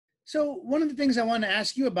So one of the things I want to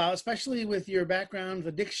ask you about, especially with your background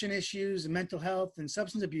with addiction issues and mental health and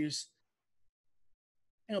substance abuse,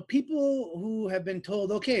 people who have been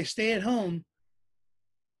told, okay, stay at home,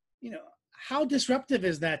 you know, how disruptive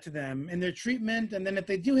is that to them in their treatment? And then if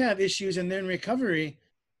they do have issues and they're in recovery,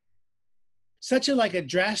 such a like a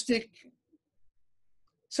drastic,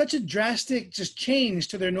 such a drastic just change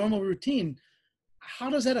to their normal routine. How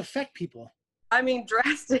does that affect people? I mean,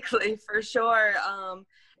 drastically for sure.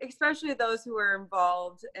 Especially those who were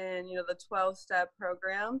involved in, the 12-step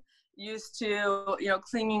program, used to,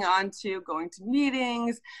 clinging on to going to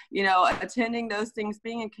meetings, attending those things,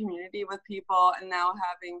 being in community with people, and now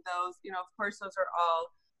having those, of course, those are all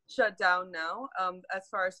shut down now, as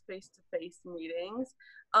far as face-to-face meetings.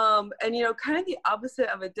 And, kind of the opposite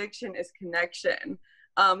of addiction is connection,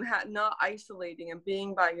 not isolating and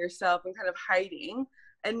being by yourself and kind of hiding.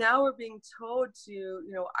 And now we're being told to,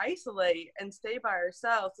 isolate and stay by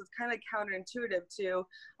ourselves. It's kind of counterintuitive to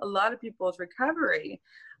a lot of people's recovery.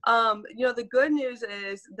 The good news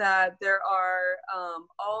is that there are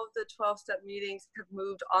all of the 12-step meetings have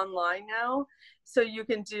moved online now. So you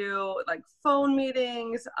can do like phone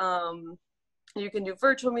meetings, you can do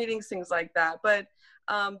virtual meetings, things like that. But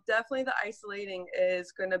definitely the isolating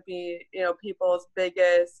is going to be, people's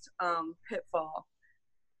biggest pitfall.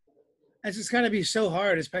 It's just got to be so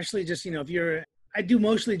hard, especially just, if I do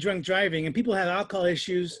mostly drunk driving and people have alcohol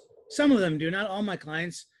issues. Some of them do, not all my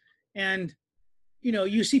clients. And,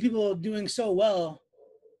 you see people doing so well.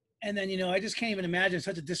 And then, I just can't even imagine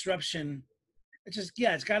such a disruption. It's just,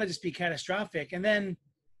 yeah, it's got to just be catastrophic. And then,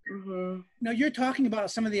 you're talking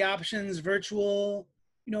about some of the options, virtual,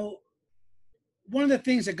 one of the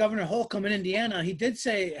things that Governor Holcomb in Indiana, he did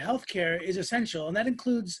say healthcare is essential. And that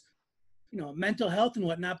includes, mental health and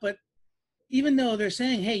whatnot. But even though they're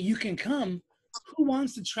saying, hey, you can come, who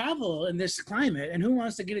wants to travel in this climate and who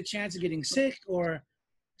wants to get a chance of getting sick?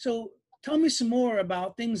 So tell me some more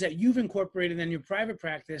about things that you've incorporated in your private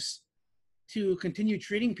practice to continue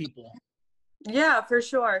treating people. Yeah, for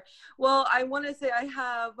sure. Well, I want to say I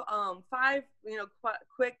have 5,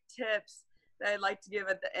 quick tips that I'd like to give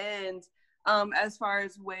at the end, as far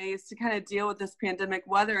as ways to kind of deal with this pandemic,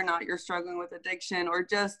 whether or not you're struggling with addiction or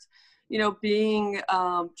just being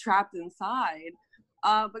trapped inside.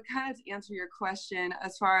 But kind of to answer your question,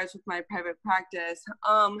 as far as with my private practice,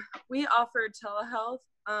 we offer telehealth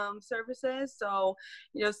services. So,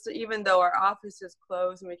 so even though our office is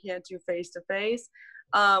closed and we can't do face-to-face,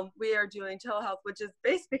 we are doing telehealth, which is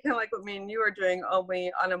basically kind of like what me and you are doing,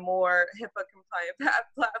 only on a more HIPAA compliant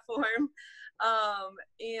platform.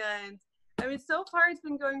 And I mean, so far it's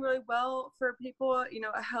been going really well for people. It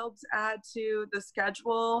helps add to the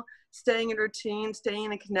schedule, staying in routine, staying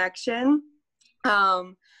in a connection.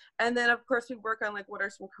 And then of course we work on like what are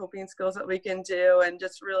some coping skills that we can do and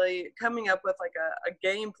just really coming up with like a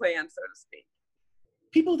game plan, so to speak.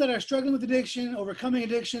 People that are struggling with addiction, overcoming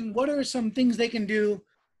addiction, what are some things they can do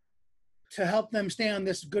to help them stay on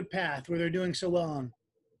this good path where they're doing so well on?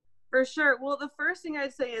 For sure. Well, the first thing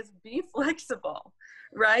I'd say is be flexible,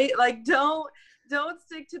 right? Like don't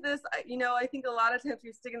stick to this. I think a lot of times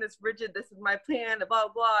we stick in this rigid, this is my plan, blah,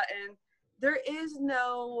 blah, and there is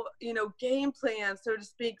no, game plan, so to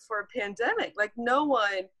speak, for a pandemic. Like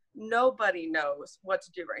nobody knows what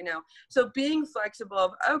to do right now. So being flexible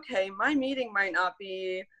of, okay, my meeting might not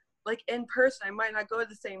be like in person. I might not go to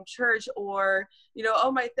the same church, or,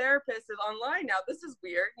 oh, my therapist is online now. This is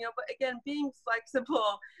weird, but again, being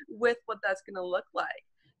flexible with what that's going to look like.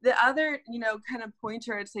 The other, kind of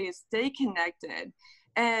pointer I'd say is stay connected.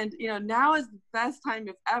 And, now is the best time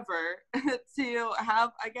if ever to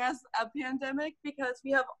have, I guess, a pandemic, because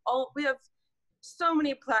we have so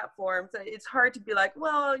many platforms that it's hard to be like,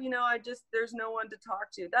 well, there's no one to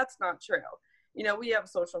talk to. That's not true. We have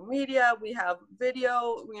social media, we have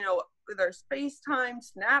video, with our FaceTime,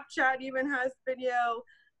 Snapchat even has video,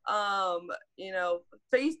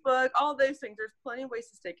 Facebook, all those things. There's plenty of ways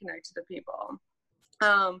to stay connected to people.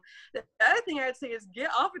 The other thing I'd say is get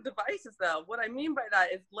off of devices, though. What I mean by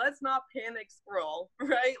that is let's not panic scroll,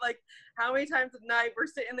 right? Like how many times at night we're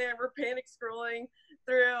sitting there and we're panic scrolling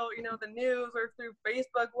through, the news or through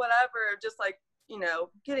Facebook, whatever, just like,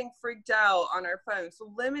 getting freaked out on our phone.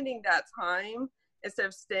 So limiting that time instead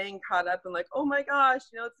of staying caught up and like, oh my gosh,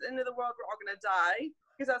 it's the end of the world, we're all gonna die,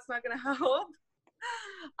 because that's not gonna help.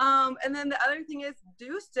 And then the other thing is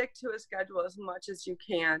do stick to a schedule as much as you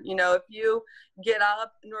can. If you get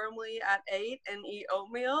up normally at 8 and eat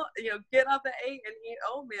oatmeal, get up at 8 and eat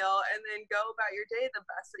oatmeal and then go about your day the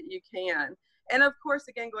best that you can. And of course,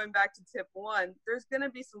 again, going back to tip 1, there's going to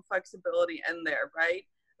be some flexibility in there, right?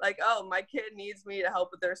 Like, oh, my kid needs me to help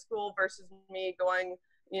with their school versus me going,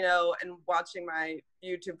 and watching my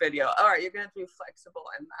YouTube video. All right, you're going to have to be flexible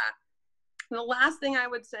in that. And the last thing I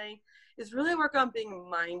would say is really work on being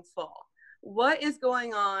mindful. What is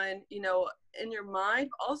going on, in your mind,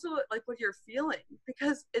 also like what you're feeling,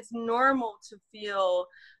 because it's normal to feel,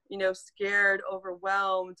 scared,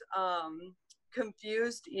 overwhelmed,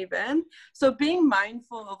 confused even. So being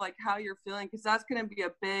mindful of like how you're feeling, because that's going to be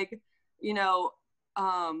a big,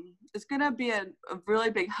 it's going to be a really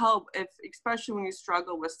big help, if especially when you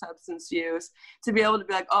struggle with substance use, to be able to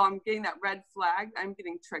be like, oh, I'm getting that red flag, I'm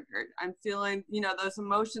getting triggered, I'm feeling, those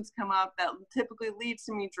emotions come up that typically lead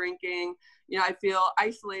to me drinking. I feel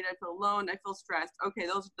isolated, I feel alone, I feel stressed. Okay,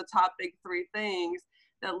 those are the top big 3 things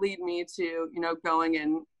that lead me to going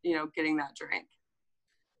and getting that drink.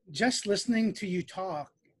 Just listening to you talk,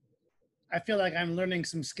 I feel like I'm learning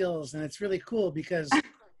some skills, and it's really cool because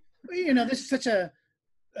this is such a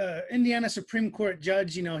Indiana Supreme Court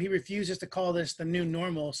judge. He refuses to call this the new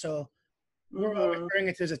normal, so we're all referring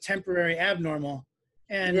it to as a temporary abnormal.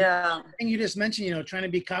 And yeah, the thing you just mentioned, trying to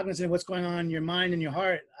be cognizant of what's going on in your mind and your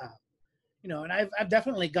heart, and I've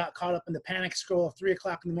definitely got caught up in the panic scroll of 3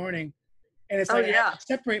 o'clock in the morning, and it's like I have to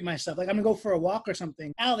separate myself, like I'm gonna go for a walk or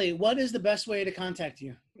something. Allie, what is the best way to contact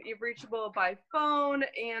you? You're reachable by phone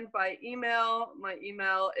and by email. My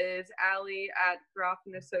email is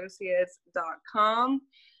allie@groffenassociates.com.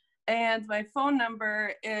 And my phone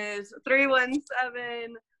number is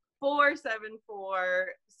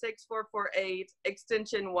 317-474-6448,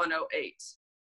 extension 108.